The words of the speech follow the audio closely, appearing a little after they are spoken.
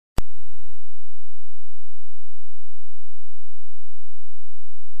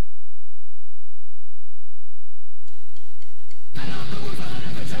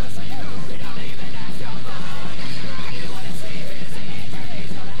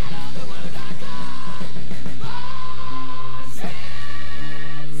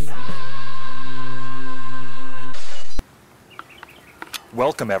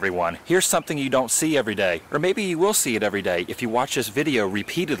Welcome everyone. Here's something you don't see every day, or maybe you will see it every day if you watch this video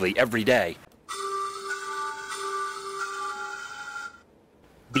repeatedly every day.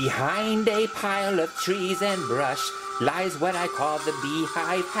 Behind a pile of trees and brush lies what I call the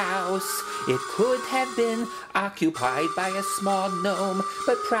beehive house. It could have been occupied by a small gnome,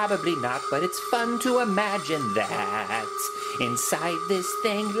 but probably not, but it's fun to imagine that. Inside this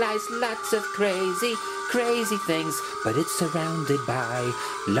thing lies lots of crazy things, but it's surrounded by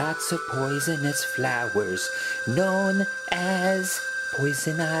lots of poisonous flowers known as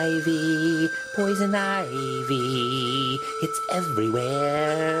poison ivy. Poison ivy. It's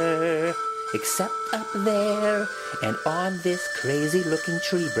everywhere except up there and on this crazy looking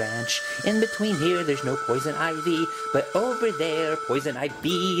tree branch. In between here there's no poison ivy, but over there poison ivy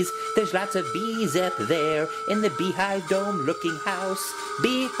bees. There's lots of bees up there in the beehive dome looking house.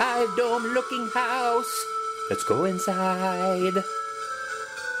 Beehive dome looking house. Let's go inside.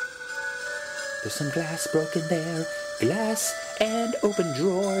 There's some glass broken there, glass and open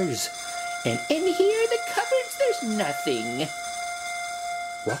drawers, and in here the cupboards there's nothing.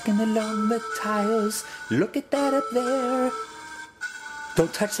 Walking along the tiles, look at that up there.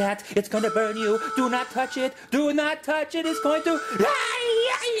 Don't touch that, it's going to burn you. Do not touch it, do not touch it, it's going to...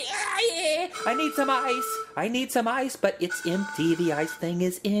 I need some ice, I need some ice, but it's empty, the ice thing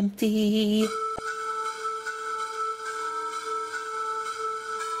is empty.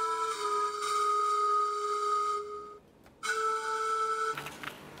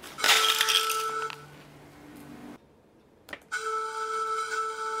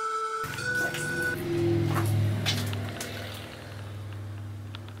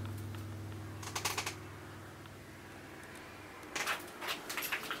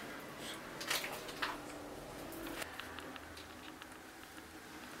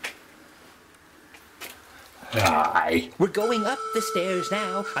 Hi. We're going up the stairs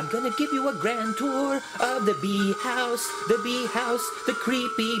now. I'm gonna give you a grand tour of the bee house, the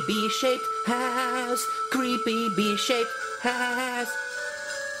creepy bee-shaped house, creepy bee-shaped house.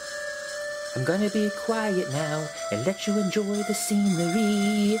 I'm gonna be quiet now and let you enjoy the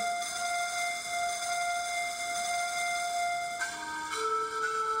scenery.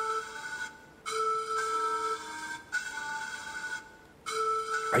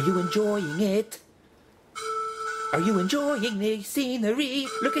 Are you enjoying it? Are you enjoying the scenery?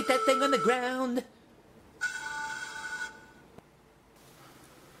 Look at that thing on the ground.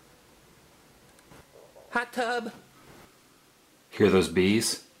 Hot tub. Hear those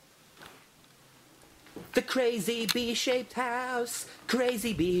bees? The crazy bee-shaped house.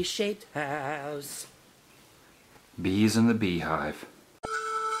 Crazy bee-shaped house. Bees in the beehive.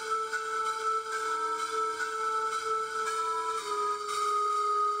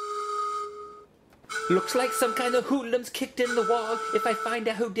 Looks like some kind of hoodlums kicked in the wall. If I find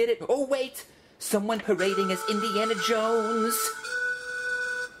out who did it... Oh, wait! Someone parading as Indiana Jones.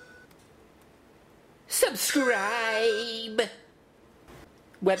 Subscribe!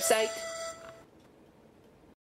 Website